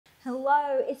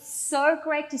hello. It's so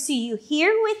great to see you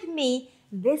here with me.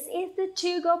 This is the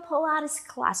To Go Pilates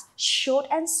class. Short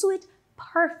and sweet,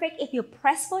 perfect if you're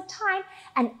pressed for time,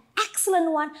 an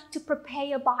excellent one to prepare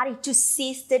your body to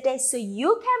seize the day so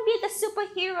you can be the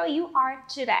superhero you are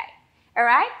today. All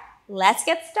right, let's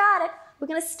get started. We're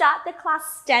going to start the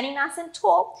class standing nice and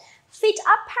tall, feet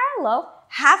up parallel,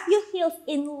 have your heels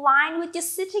in line with your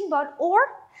sitting bone or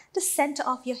the center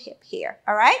of your hip here,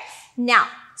 all right? Now,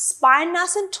 spine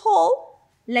nice and tall,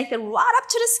 lengthen right up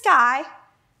to the sky.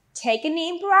 Take a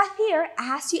deep breath here.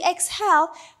 As you exhale,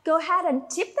 go ahead and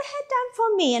tip the head down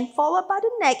for me and follow by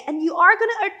the neck. And you are going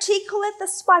to articulate the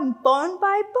spine bone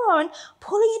by bone,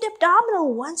 pulling in the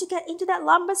abdominal. Once you get into that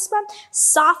lumbar spine,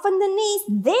 soften the knees,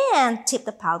 then tip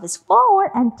the pelvis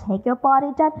forward and take your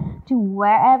body down to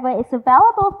wherever is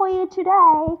available for you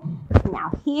today.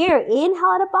 Now here,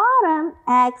 inhale at the bottom,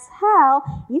 exhale.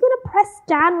 You're going to press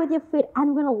down with your feet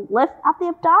and we're going to lift up the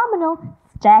abdominal,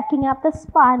 stacking up the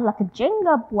spine like a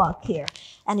Jenga block here.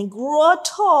 And then grow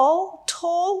tall,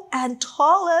 tall and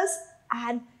tallest,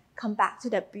 and come back to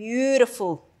that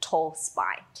beautiful tall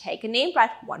spine. Take a deep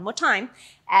breath one more time.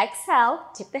 Exhale,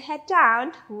 tip the head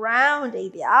down, rounding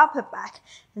the upper back.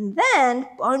 And then,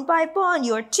 bone by bone,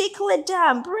 you articulate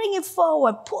down, bring it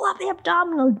forward, pull up the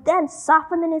abdominal, then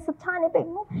soften the knees a tiny bit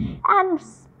more, and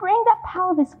bring that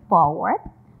pelvis forward,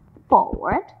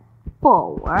 forward,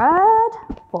 forward,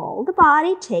 fold the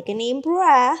body, take a deep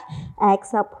breath,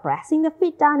 exhale, pressing the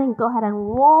feet down and go ahead and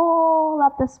roll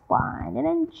up the spine and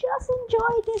then just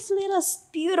enjoy this little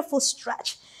beautiful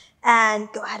stretch and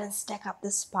go ahead and stack up the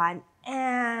spine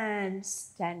and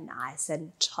stand nice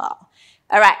and tall.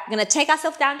 All right, we're gonna take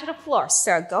ourselves down to the floor.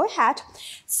 So go ahead,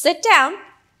 sit down,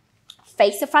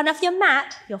 face the front of your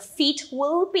mat. Your feet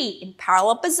will be in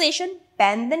parallel position,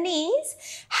 bend the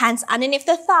knees, hands underneath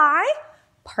the thigh.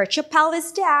 Perch your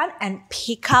pelvis down and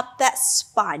pick up that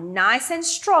spine. Nice and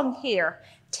strong here.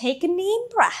 Take a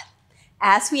deep breath.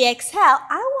 As we exhale,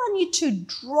 I want you to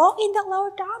draw in the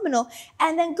lower abdominal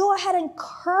and then go ahead and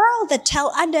curl the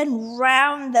tail under and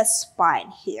round the spine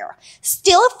here.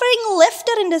 Still feeling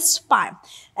lifted in the spine.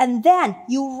 And then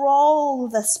you roll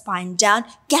the spine down.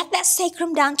 Get that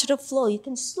sacrum down to the floor. You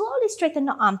can slowly straighten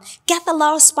the arm. Get the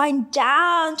lower spine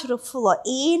down to the floor.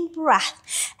 In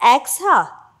breath. Exhale.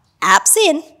 Abs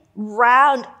in,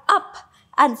 round up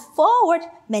and forward.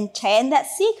 Maintain that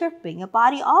seeker. Bring your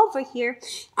body over here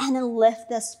and then lift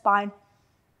the spine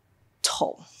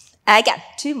tall. Again,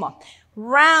 two more.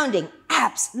 Rounding,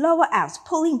 abs, lower abs,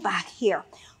 pulling back here.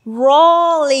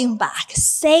 Rolling back,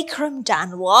 sacrum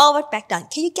down, lower back down.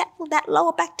 Can you get that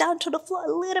lower back down to the floor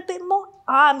a little bit more?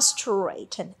 Arms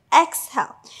straighten.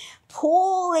 Exhale,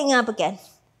 pulling up again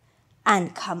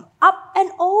and come up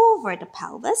and over the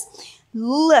pelvis.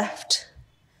 Lift,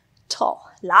 tall.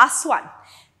 Last one.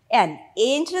 And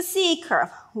into the C curve,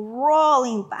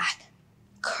 rolling back,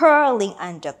 curling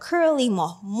under, curling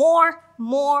more.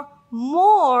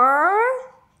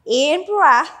 In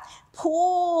breath,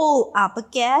 pull up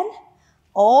again,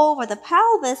 over the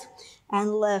pelvis,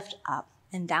 and lift up.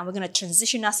 And then we're going to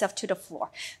transition ourselves to the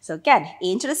floor. So again,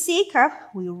 into the C curve,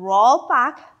 we roll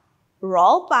back,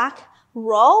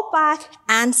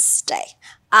 and stay.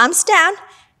 Arms down.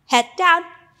 Head down,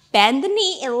 bend the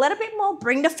knee a little bit more,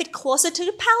 bring the feet closer to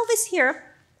the pelvis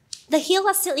here. The heels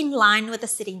are still in line with the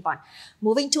sitting bone.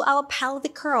 Moving to our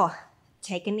pelvic curl.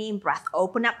 Take a deep breath,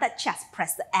 open up that chest,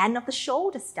 press the end of the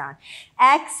shoulders down.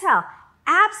 Exhale,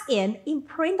 abs in,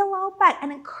 imprint the lower back,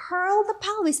 and then curl the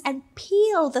pelvis and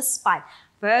peel the spine.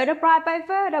 Vertebra by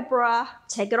vertebra.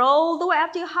 Take it all the way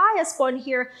up to your highest point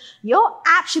here. Your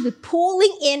abs should be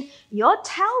pulling in. Your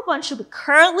tailbone should be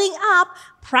curling up.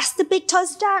 Press the big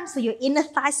toes down so your inner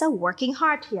thighs are working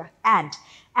hard here. And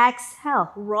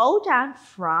exhale, roll down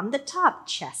from the top.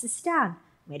 Chest is down.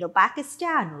 Middle back is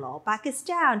down. Lower back is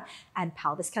down. And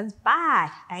pelvis comes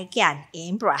back. Again,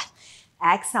 in breath.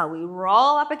 Exhale, we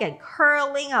roll up again.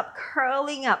 Curling up.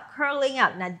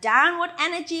 Now downward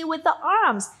energy with the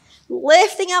arms.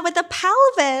 Lifting up with the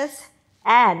pelvis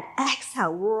and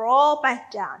exhale, roll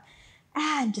back down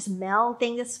and just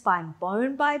melting the spine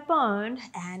bone by bone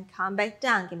and come back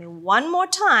down. Give me one more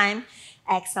time.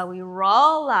 Exhale, we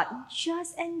roll out.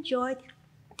 Just enjoy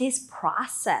this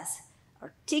process.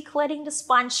 Articulating the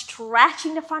spine,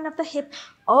 stretching the front of the hip,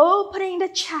 opening the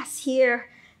chest here.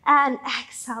 And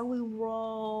exhale, we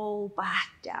roll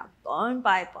back down, bone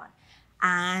by bone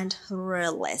and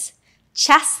release.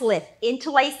 Chest lift,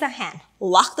 interlace the hand,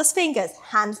 lock those fingers,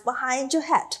 hands behind your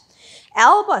head.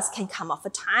 Elbows can come off a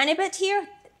tiny bit here.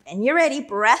 When you're ready,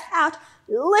 breath out,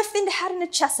 lifting the head and the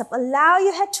chest up. Allow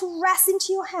your head to rest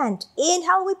into your hand.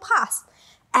 Inhale, we pass.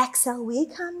 Exhale, we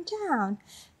come down.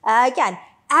 Again,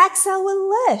 exhale, we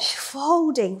lift,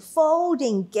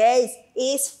 folding, gaze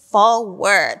is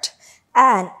forward.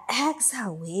 And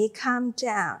exhale, we come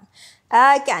down.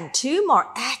 Again, 2 more.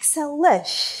 Exhale,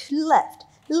 lift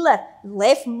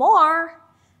more.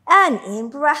 And in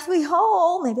breath, we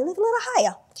hold. Maybe lift a little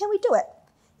higher. Can we do it?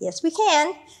 Yes, we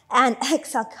can. And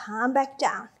exhale, come back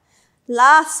down.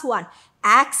 Last one.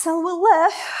 Exhale, we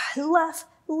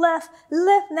lift.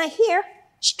 Now here,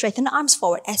 straighten the arms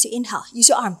forward as you inhale. Use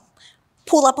your arm.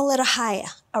 Pull up a little higher.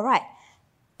 All right.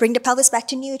 Bring the pelvis back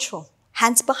to neutral.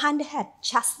 Hands behind the head.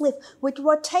 Chest lift with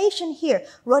rotation here.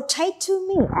 Rotate to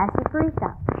me as you breathe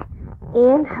out.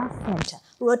 Inhale, center.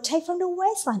 Rotate from the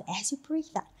waistline as you breathe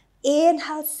out.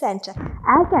 Inhale, center.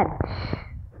 Again.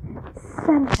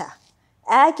 Center.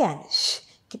 Again.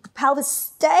 Keep the pelvis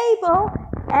stable.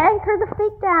 Anchor the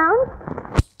feet down.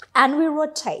 And we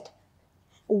rotate.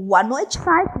 One more each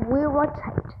side. We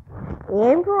rotate.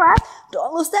 In breath.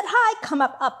 Don't lose that high. Come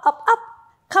up.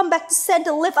 Come back to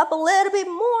center. Lift up a little bit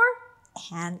more.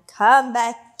 And come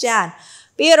back down.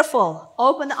 Beautiful.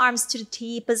 Open the arms to the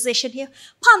T position here.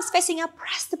 Palms facing up.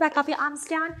 Press the back of your arms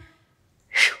down.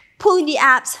 Pulling the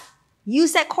abs.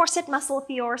 Use that corset muscle of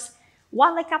yours.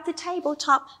 One leg up to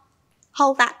tabletop.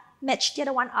 Hold that. Match the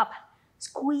other one up.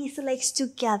 Squeeze the legs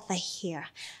together here.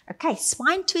 Okay,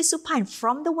 spine twist supine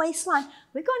from the waistline.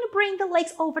 We're going to bring the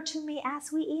legs over to me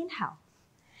as we inhale.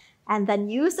 And then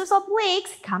use those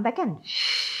obliques. Come back in.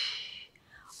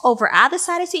 Over other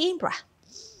side as you in-breath.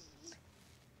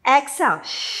 Exhale.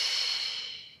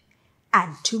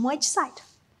 And 2 more each side.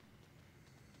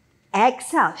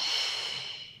 Exhale.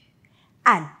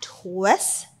 And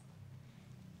twist.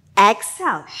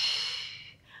 Exhale.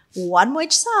 1 more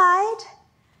each side.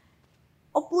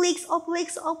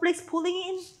 Obliques, pulling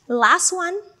in. Last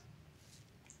one.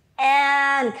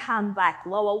 And come back.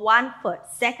 Lower 1 foot,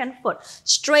 2nd foot.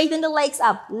 Straighten the legs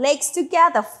up. Legs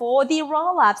together for the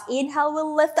roll-ups. Inhale,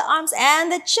 we'll lift the arms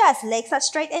and the chest. Legs are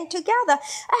straight and together.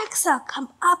 Exhale, come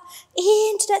up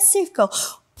into that circle.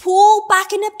 Pull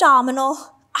back in abdominal.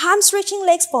 Arms reaching,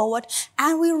 legs forward.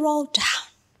 And we roll down.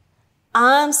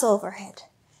 Arms overhead.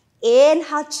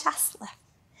 Inhale, chest lift.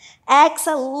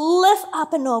 Exhale, lift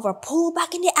up and over. Pull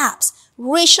back in the abs.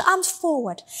 Reach the arms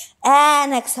forward.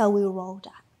 And exhale, we roll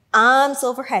down. Arms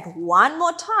overhead. 1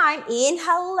 more time.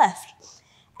 Inhale, lift.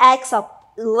 Exhale,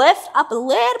 lift up a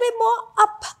little bit more.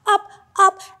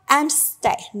 Up, and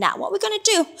stay. Now, what we're going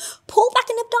to do, pull back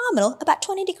in abdominal about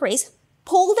 20 degrees.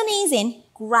 Pull the knees in.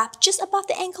 Grab just above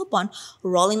the ankle bone.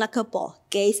 Rolling like a ball.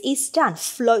 Gaze is done.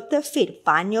 Float the feet.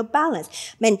 Find your balance.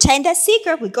 Maintain that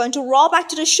seeker. We're going to roll back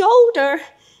to the shoulder.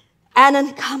 And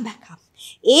then come back up.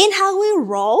 Inhale, we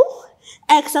roll.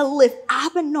 Exhale, lift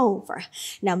up and over.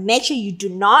 Now make sure you do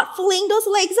not fling those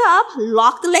legs up.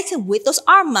 Lock the legs in with those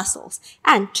arm muscles.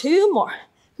 And 2 more.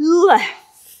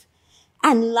 Lift.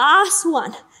 And last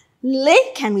one.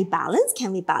 Lift. Can we balance?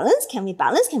 Can we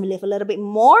lift a little bit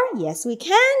more? Yes, we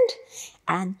can.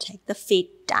 And take the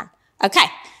feet down.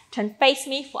 Okay. Turn face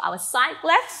me for our side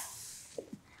left.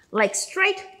 Legs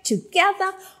straight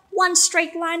together. One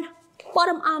straight line.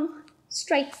 Bottom arm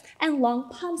straight and long,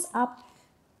 palms up,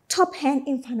 top hand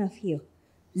in front of you.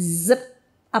 Zip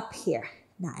up here.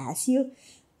 Now as you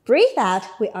breathe out,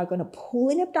 we are going to pull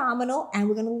in abdominal and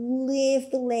we're going to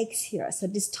lift the legs here. So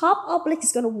this top oblique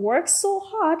is going to work so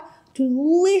hard to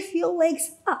lift your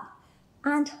legs up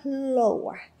and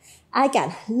lower.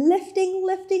 Again, lifting,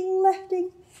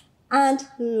 and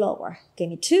lower. Give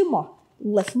me 2 more.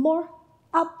 Lift more,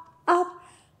 up,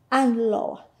 and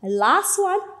lower. And last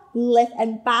one. Lift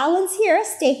and balance here.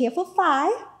 Stay here for 5,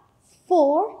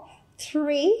 4,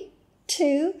 3,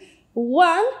 2,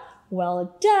 1.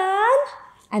 Well done.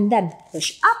 And then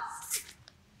push up.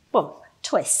 Boom.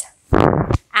 Twist.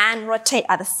 And rotate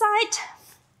other side.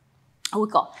 We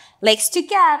go. Legs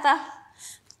together.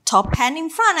 Top hand in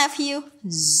front of you.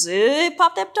 Zip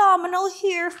up the abdominal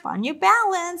here. Find your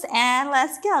balance. And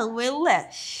let's go. We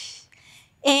lift.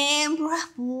 In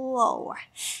breath. Lower.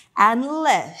 And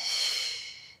lift.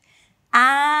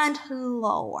 And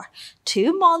lower.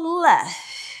 2 more left.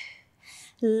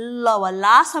 Lower.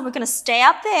 Last time we're going to stay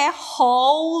up there.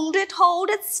 Hold it.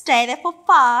 Stay there for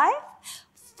 5,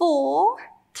 4,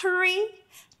 3,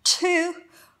 2,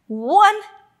 1.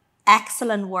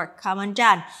 Excellent work. Come on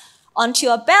down. Onto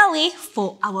your belly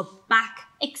for our back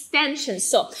extension.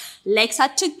 So legs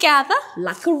are together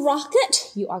like a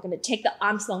rocket. You are going to take the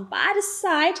arms long by the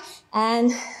side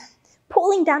and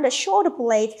pulling down the shoulder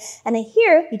blade, and then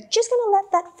here, you're just going to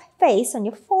let that face on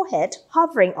your forehead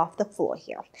hovering off the floor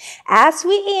here. As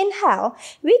we inhale,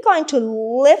 we're going to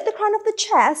lift the crown of the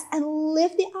chest and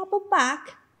lift the upper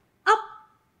back up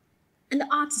and the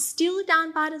arms are still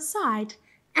down by the side.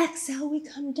 Exhale, we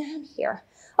come down here.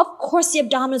 Of course, the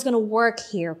abdominal is going to work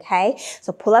here, okay?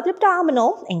 So pull up the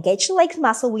abdominal, engage the legs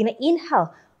muscle. We're going to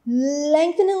inhale,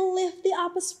 lengthen and lift the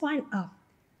upper spine up.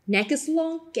 Neck is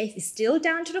long, gaze is still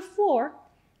down to the floor.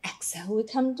 Exhale, we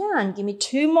come down. Give me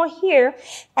 2 more here.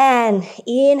 And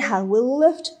inhale, we'll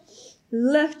lift,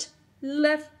 lift,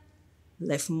 lift,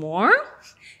 lift more.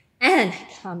 And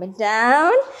coming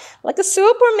down like a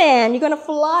Superman. You're going to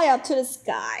fly up to the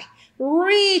sky.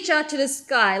 Reach out to the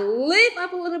sky. Lift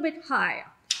up a little bit higher.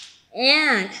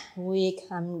 And we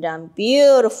come down.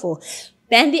 Beautiful.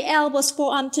 Bend the elbows,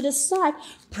 forearm to the side.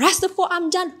 Press the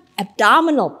forearm down.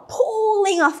 Abdominal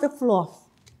pulling off the floor.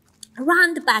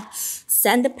 Around the back.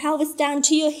 Send the pelvis down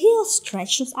to your heels.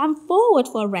 Stretch those arms forward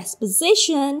for a rest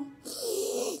position.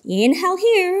 Inhale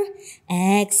here.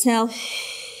 Exhale.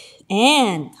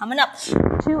 And coming up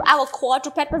to our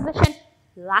quadruped position.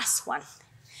 Last one.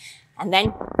 And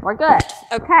then we're good.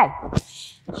 Okay.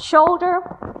 Shoulder,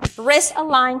 wrist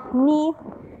aligned, knee,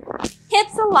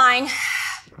 hips aligned,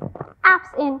 abs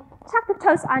in, tuck the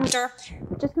toes under.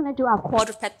 We're just going to do our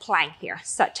quadruped plank here.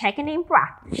 So take a deep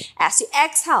breath. As you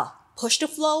exhale, push the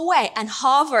floor away and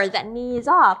hover that knees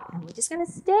up. And we're just going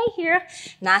to stay here,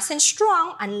 nice and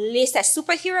strong. Unleash that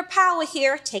superhero power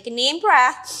here. Take a deep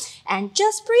breath and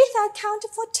just breathe out. Count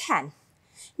it for 10,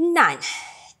 9,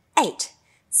 8,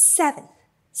 7,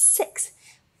 6,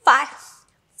 5,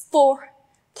 4,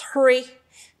 3,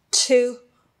 2,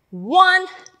 1.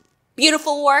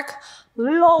 Beautiful work.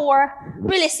 Lower,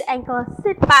 release the ankle,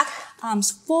 sit back,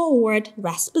 arms forward,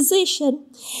 rest position,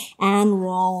 and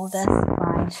roll the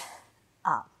spine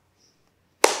up.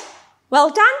 Well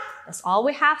done. That's all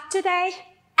we have today.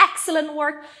 Excellent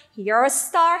work. You're a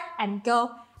star, and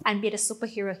go and be the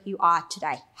superhero you are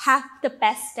today. Have the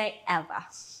best day ever.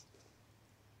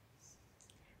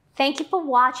 Thank you for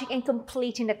watching and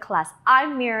completing the class.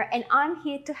 I'm Mira, and I'm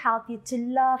here to help you to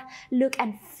love, look,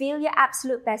 and feel your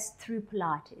absolute best through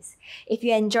Pilates. If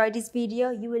you enjoyed this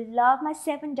video, you will love my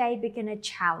 7-day beginner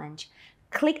challenge.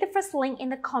 Click the first link in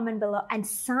the comment below and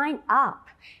sign up.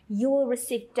 You will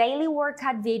receive daily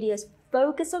workout videos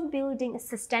focused on building a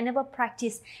sustainable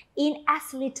practice in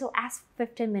as little as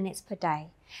 15 minutes per day.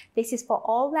 This is for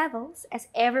all levels, as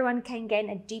everyone can gain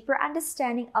a deeper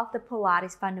understanding of the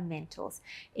Pilates fundamentals.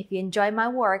 If you enjoy my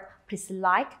work, please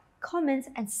like, comment,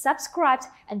 and subscribe,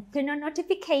 and turn on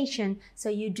notification so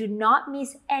you do not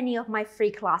miss any of my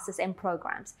free classes and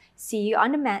programs. See you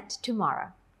on the mat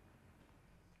tomorrow.